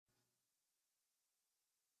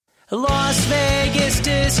Las Vegas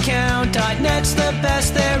Discount.net's the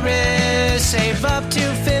best there is. Save up to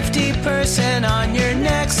 50% on your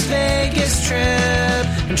next Vegas trip.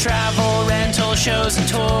 And travel, rental, shows, and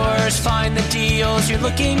tours. Find the deals you're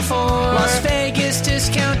looking for. Las Vegas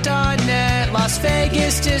Discount.net. Las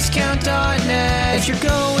Vegas Discount.net. If you're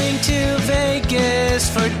going to Vegas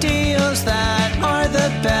for deals that are the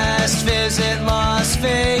best, visit Las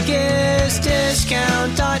Vegas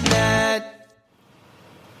Discount.net.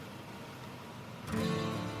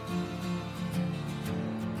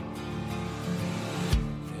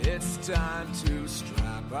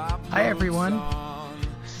 Hi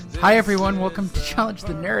everyone, welcome to Challenge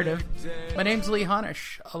the Narrative. My name's Lee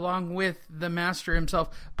Honish, along with the master himself,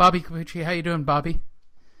 Bobby Capucci. How you doing, Bobby?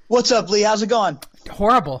 What's up, Lee? How's it going?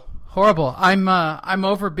 Horrible. I'm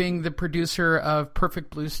over being the producer of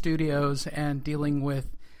Perfect Blue Studios and dealing with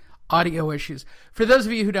audio issues. For those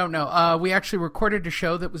of you who don't know, we actually recorded a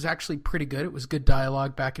show that was actually pretty good. It was good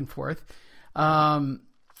dialogue back and forth.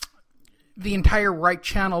 The entire right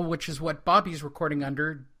channel, which is what Bobby's recording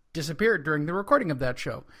under, disappeared during the recording of that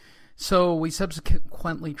show. So we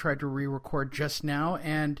subsequently tried to re-record just now,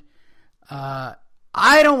 and I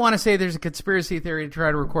don't want to say there's a conspiracy theory to try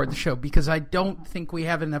to record the show, because I don't think we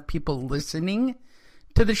have enough people listening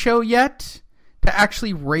to the show yet to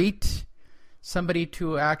actually rate somebody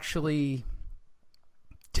to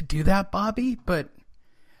do that, Bobby. But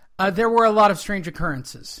there were a lot of strange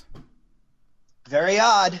occurrences. Very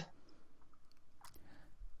odd.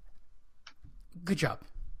 Good job.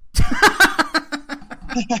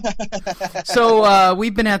 So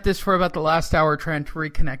we've been at this for about the last hour trying to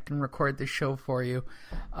reconnect and record this show for you.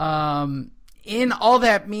 In all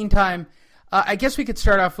that meantime, I guess we could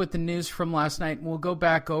start off with the news from last night, and we'll go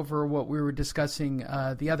back over what we were discussing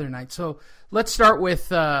the other night. So let's start with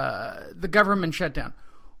the government shutdown.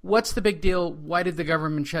 What's the big deal? Why did the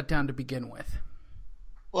government shut down to begin with?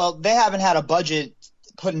 Well, they haven't had a budget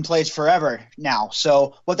put in place forever now.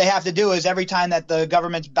 So what they have to do is every time that the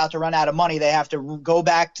government's about to run out of money, they have to go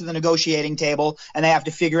back to the negotiating table and they have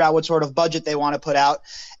to figure out what sort of budget they want to put out.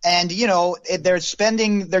 And, you know, they're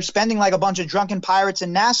spending like a bunch of drunken pirates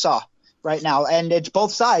in Nassau right now, and it's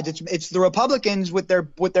both sides. It's the Republicans with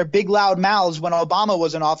their big loud mouths when Obama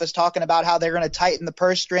was in office, talking about how they're going to tighten the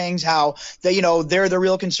purse strings, how they're the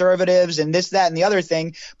real conservatives and this, that, and the other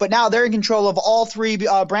thing. But now they're in control of all three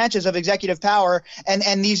branches of executive power,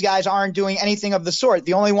 and these guys aren't doing anything of the sort.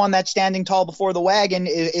 The only one that's standing tall before the wagon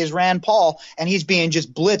is Rand Paul, and he's being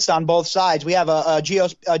just blitzed on both sides. We have a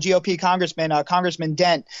GOP congressman, Congressman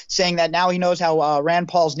Dent, saying that now he knows how Rand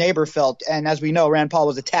Paul's neighbor felt, and as we know, Rand Paul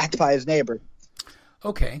was attacked by his neighbor.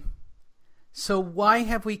 Okay, so why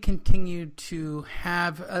have we continued to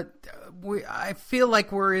have I feel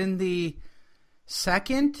like we're in the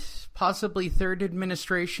second, possibly third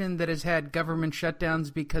administration that has had government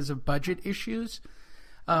shutdowns because of budget issues.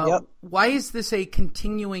 Yep. Why is this a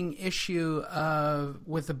continuing issue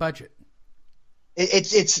with the budget?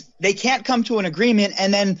 It's they can't come to an agreement,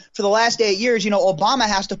 and then for the last 8 years, Obama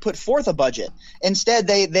has to put forth a budget. Instead,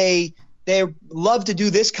 they love to do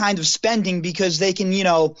this kind of spending because they can,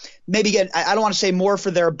 maybe get, I don't want to say more for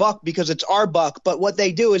their buck because it's our buck, but what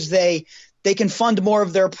they do is they can fund more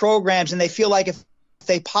of their programs, and they feel like if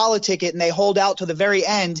they politic it and they hold out to the very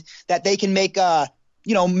end that they can make,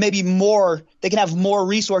 maybe more, they can have more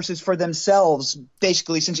resources for themselves.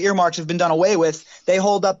 Basically, since earmarks have been done away with, they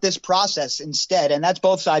hold up this process instead. And that's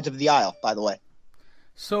both sides of the aisle, by the way.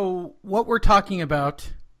 So what we're talking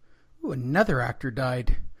about, another actor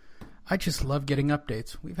died. I just love getting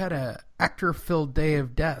updates. We've had a actor-filled day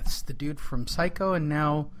of deaths. The dude from Psycho, and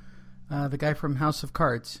now the guy from House of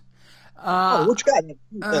Cards. Which guy? The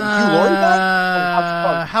Hugh Laurie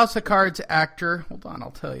guy? House of Cards actor. Hold on,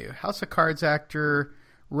 I'll tell you. House of Cards actor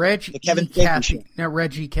Reggie Cathy. No,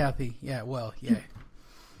 Reggie Cathy. Yeah, well, yeah.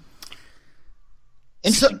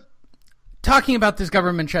 Interesting. So, talking about this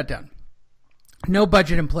government shutdown. No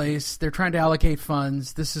budget in place. They're trying to allocate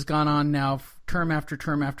funds. This has gone on now term after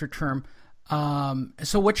term after term.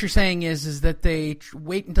 So what you're saying is that they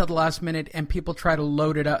wait until the last minute and people try to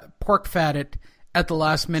load it up, pork fat it at the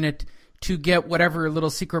last minute to get whatever little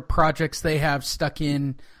secret projects they have stuck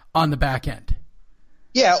in on the back end.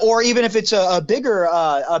 Yeah, or even if it's a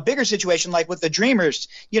bigger situation like with the Dreamers,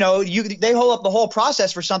 they hold up the whole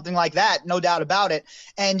process for something like that, no doubt about it.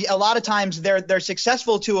 And a lot of times they're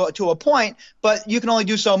successful to a point, but you can only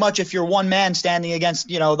do so much if you're one man standing against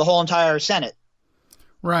the whole entire Senate.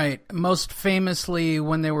 Right. Most famously,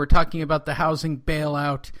 when they were talking about the housing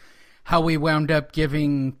bailout, how we wound up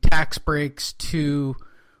giving tax breaks to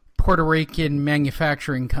Puerto Rican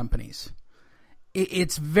manufacturing companies.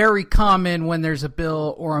 it's very common when there's a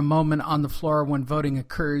bill or a moment on the floor when voting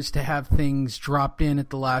occurs to have things dropped in at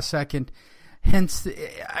the last second. Hence,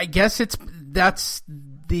 I guess that's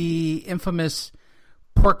the infamous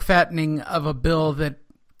pork fattening of a bill that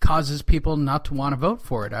causes people not to want to vote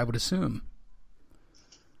for it, I would assume.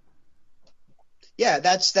 Yeah,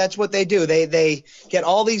 that's what they do. They get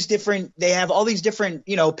all these different, they have all these different,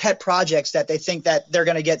 pet projects that they think that they're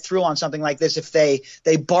going to get through on something like this if they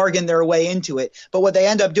bargain their way into it. But what they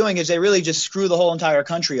end up doing is they really just screw the whole entire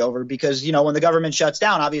country over because, when the government shuts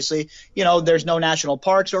down, obviously, there's no national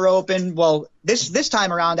parks are open. Well, this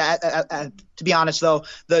time around, to be honest, though,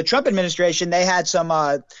 the Trump administration, they had some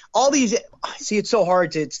all these. See, it's so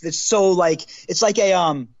hard to. It's so like it's like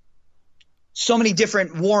a so many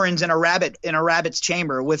different warrens in a rabbit's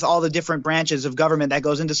chamber with all the different branches of government that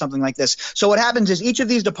goes into something like this. So what happens is each of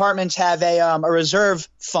these departments have a reserve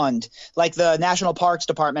fund, like the National Parks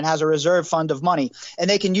Department has a reserve fund of money, and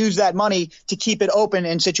they can use that money to keep it open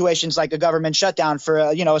in situations like a government shutdown for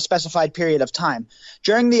a specified period of time.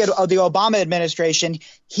 During the Obama administration,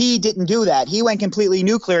 he didn't do that. He went completely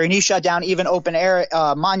nuclear and he shut down even open air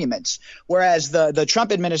monuments. Whereas the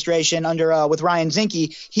Trump administration under with Ryan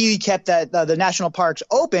Zinke, he kept the national parks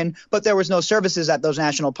open, but there was no services at those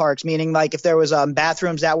national parks, meaning like if there was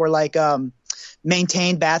bathrooms that were like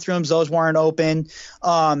maintained bathrooms, those weren't open,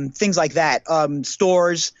 things like that,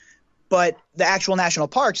 stores. But the actual national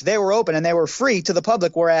parks, they were open and they were free to the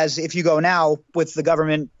public, whereas if you go now with the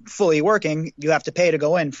government fully working, you have to pay to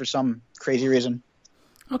go in for some crazy reason.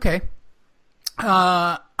 Okay.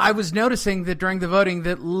 I was noticing that during the voting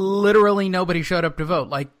that literally nobody showed up to vote.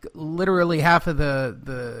 Like literally half of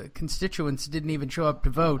the constituents didn't even show up to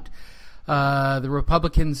vote. The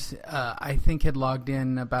Republicans, I think, had logged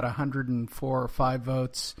in about 104 or 5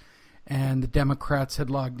 votes, and the Democrats had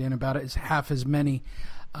logged in about half as many.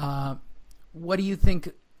 What do you think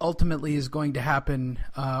ultimately is going to happen,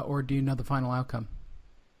 or do you know the final outcome?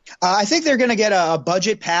 I think they're going to get a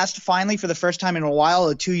budget passed finally for the first time in a while,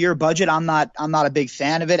 a 2-year budget. I'm not a big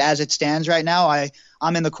fan of it as it stands right now.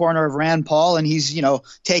 I'm in the corner of Rand Paul, and he's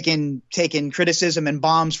taking criticism and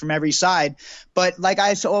bombs from every side. But like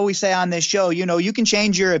I always say on this show, you can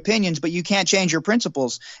change your opinions, but you can't change your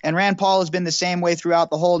principles. And Rand Paul has been the same way throughout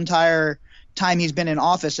the whole entire time he's been in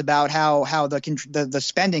office about how the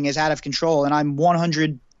spending is out of control. And I'm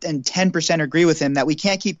 110% agree with him that we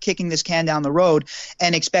can't keep kicking this can down the road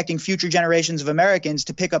and expecting future generations of Americans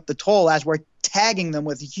to pick up the toll as we're tagging them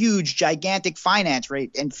with huge, gigantic finance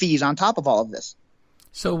rate and fees on top of all of this.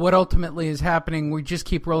 So what ultimately is happening, we just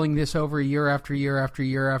keep rolling this over year after year after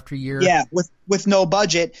year after year. Yeah, with no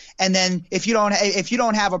budget. And then if you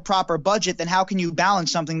don't have a proper budget, then how can you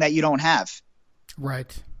balance something that you don't have?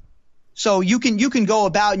 Right. So you can go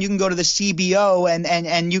about and you can go to the CBO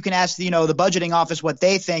and you can ask the budgeting office what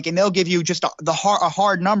they think, and they'll give you just a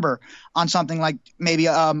hard number on something like maybe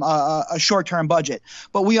a short-term budget.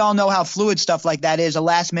 But we all know how fluid stuff like that is. A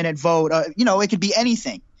last-minute vote, it could be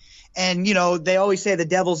anything. And they always say the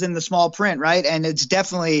devil's in the small print, right? And it's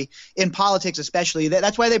definitely in politics, especially.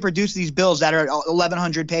 That's why they produce these bills that are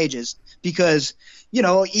 1,100 pages because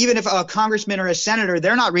even if a congressman or a senator,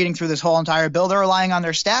 they're not reading through this whole entire bill. They're relying on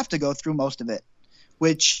their staff to go through most of it,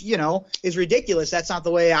 which, is ridiculous. That's not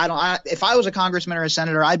the way if I was a congressman or a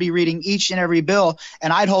senator, I'd be reading each and every bill,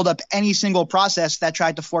 and I'd hold up any single process that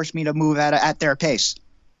tried to force me to move at their pace.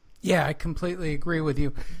 Yeah, I completely agree with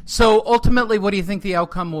you. So ultimately, what do you think the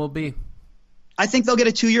outcome will be? I think they'll get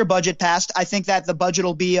a 2-year budget passed. I think that the budget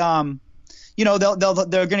will be they're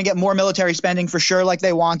going to get more military spending for sure, like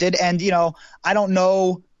they wanted. And I don't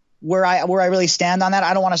know where I really stand on that.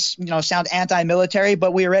 I don't want to sound anti-military,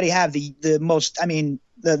 but we already have the most. I mean,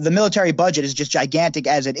 the military budget is just gigantic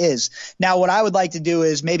as it is. Now, what I would like to do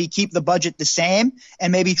is maybe keep the budget the same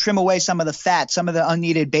and maybe trim away some of the fat, some of the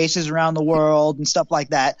unneeded bases around the world and stuff like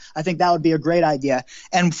that. I think that would be a great idea.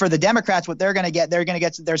 And for the Democrats, what they're going to get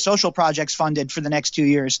their social projects funded for the next 2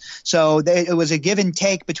 years. So it was a give and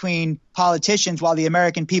take between politicians while the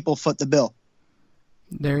American people foot the bill.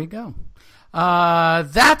 There you go.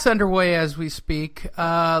 That's underway as we speak.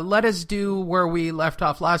 Let us do where we left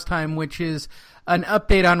off last time, which is an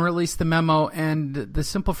update on Release the Memo and the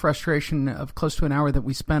simple frustration of close to an hour that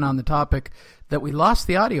we spent on the topic that we lost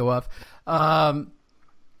the audio of.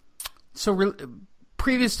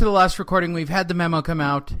 Previous to the last recording, we've had the memo come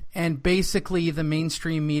out, and basically the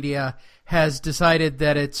mainstream media has decided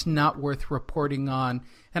that it's not worth reporting on.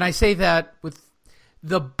 And I say that with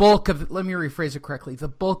the bulk of, let me rephrase it correctly, the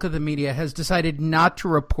bulk of the media has decided not to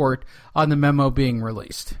report on the memo being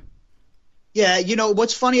released. Yeah,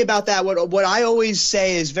 what's funny about that, what I always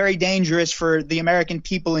say is very dangerous for the American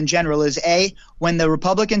people in general is A, when the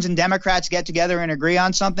Republicans and Democrats get together and agree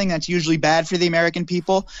on something, that's usually bad for the American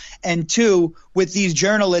people. And two, with these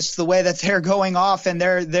journalists, the way that they're going off and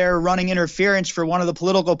they're running interference for one of the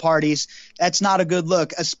political parties, that's not a good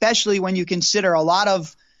look, especially when you consider a lot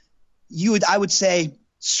of I would say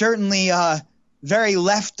certainly very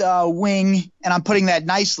left wing, and I'm putting that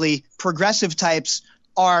nicely, progressive types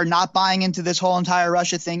are not buying into this whole entire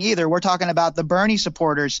Russia thing either. We're talking about the Bernie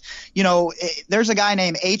supporters. There's a guy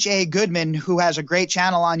named H.A. Goodman who has a great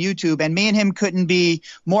channel on YouTube, and me and him couldn't be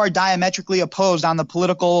more diametrically opposed on the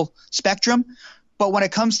political spectrum. But when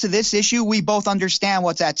it comes to this issue, we both understand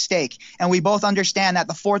what's at stake. And we both understand that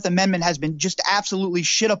the Fourth Amendment has been just absolutely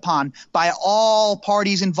shit upon by all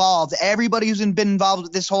parties involved, everybody who's been involved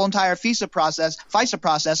with this whole entire FISA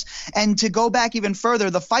process. And to go back even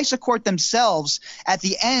further, the FISA court themselves, at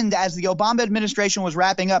the end, as the Obama administration was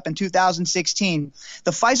wrapping up in 2016,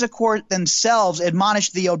 the FISA court themselves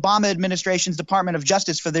admonished the Obama administration's Department of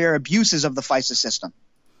Justice for their abuses of the FISA system.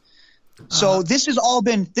 So this has all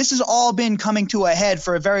been coming to a head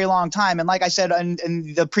for a very long time. And like I said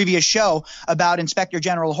in the previous show about Inspector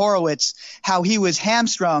General Horowitz, how he was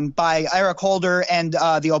hamstrung by Eric Holder and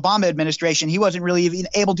the Obama administration. He wasn't really even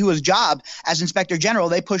able to do his job as Inspector General.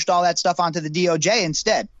 They pushed all that stuff onto the DOJ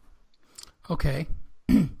instead. Okay.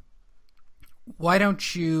 Why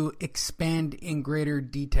don't you expand in greater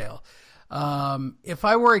detail? If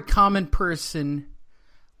I were a common person,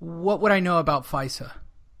 what would I know about FISA?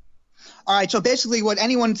 All right, so basically what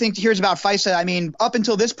anyone hears about FISA, I mean, up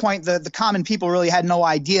until this point, the common people really had no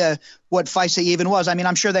idea what FISA even was. I mean,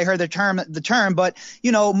 I'm sure they heard the term, but,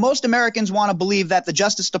 most Americans want to believe that the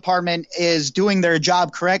Justice Department is doing their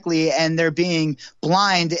job correctly and they're being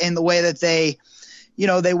blind in the way that they,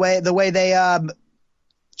 the way they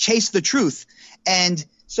chase the truth. And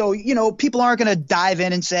so, people aren't going to dive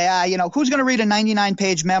in and say, who's going to read a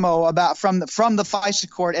 99-page memo about from the FISA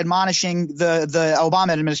court admonishing the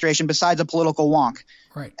Obama administration besides a political wonk?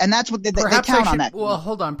 Right. And that's what they count on that. Well,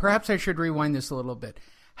 hold on. Perhaps I should rewind this a little bit.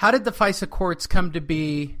 How did the FISA courts come to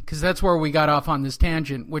be? Because that's where we got off on this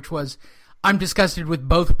tangent, which was I'm disgusted with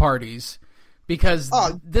both parties because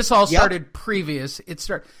this all started previous.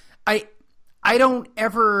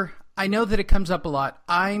 I know that it comes up a lot.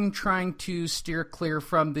 I'm trying to steer clear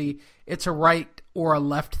from it's a right or a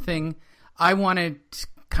left thing. I wanted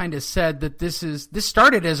kind of said that this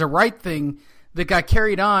started as a right thing that got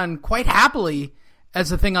carried on quite happily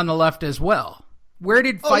as a thing on the left as well. Where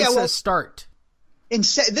did FISA start?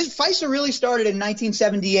 FISA really started in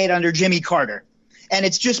 1978 under Jimmy Carter. And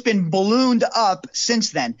it's just been ballooned up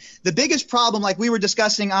since then. The biggest problem, like we were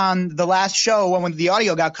discussing on the last show when the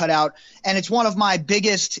audio got cut out, and it's one of my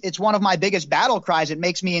biggest battle cries. It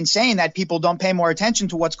makes me insane that people don't pay more attention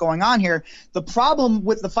to what's going on here. The problem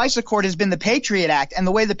with the FISA court has been the Patriot Act and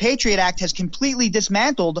the way the Patriot Act has completely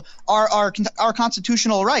dismantled our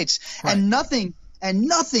constitutional rights. Right. And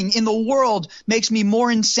nothing in the world makes me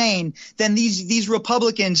more insane than these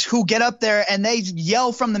Republicans who get up there and they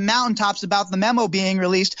yell from the mountaintops about the memo being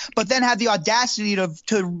released, but then have the audacity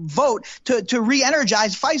to vote to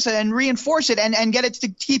re-energize FISA and reinforce it and get it to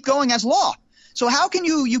keep going as law. So how can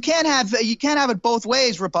you can't have it both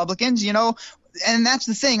ways, Republicans, and that's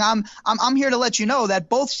the thing. I'm here to let you know that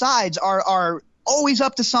both sides are always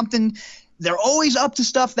up to something. They're always up to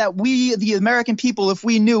stuff that we, the American people, if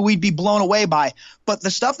we knew, we'd be blown away by. But the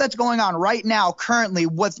stuff that's going on right now, currently,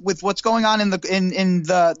 with what's going on with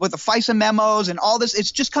the FISA memos and all this, it's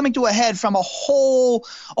just coming to a head from a whole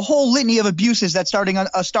litany of abuses that started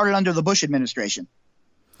under the Bush administration.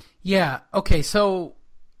 Yeah. Okay. So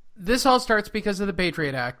this all starts because of the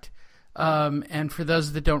Patriot Act. And for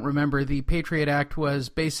those that don't remember, the Patriot Act was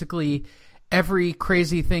basically every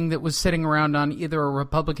crazy thing that was sitting around on either a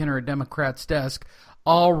Republican or a Democrat's desk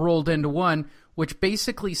all rolled into one, which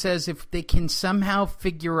basically says if they can somehow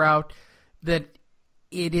figure out that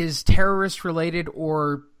it is terrorist related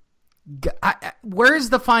or where is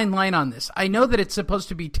the fine line on this? I know that it's supposed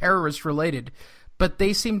to be terrorist related, but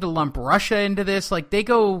they seem to lump Russia into this. Like they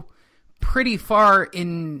go pretty far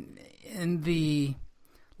in the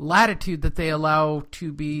latitude that they allow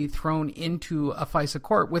to be thrown into a FISA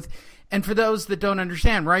court with. And for those that don't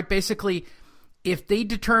understand, right, basically, if they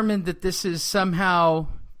determine that this is somehow,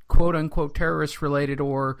 quote unquote, terrorist related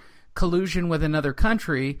or collusion with another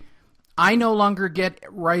country, I no longer get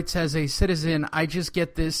rights as a citizen. I just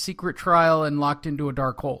get this secret trial and locked into a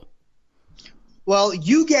dark hole. Well,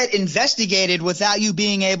 you get investigated without you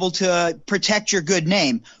being able to protect your good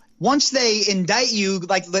name. once they indict you,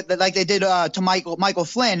 like they did to Michael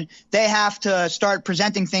Flynn, they have to start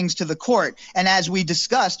presenting things to the court. And as we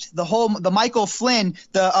discussed, the Michael Flynn,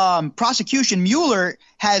 the prosecution, Mueller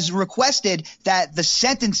has requested that the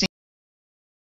sentencing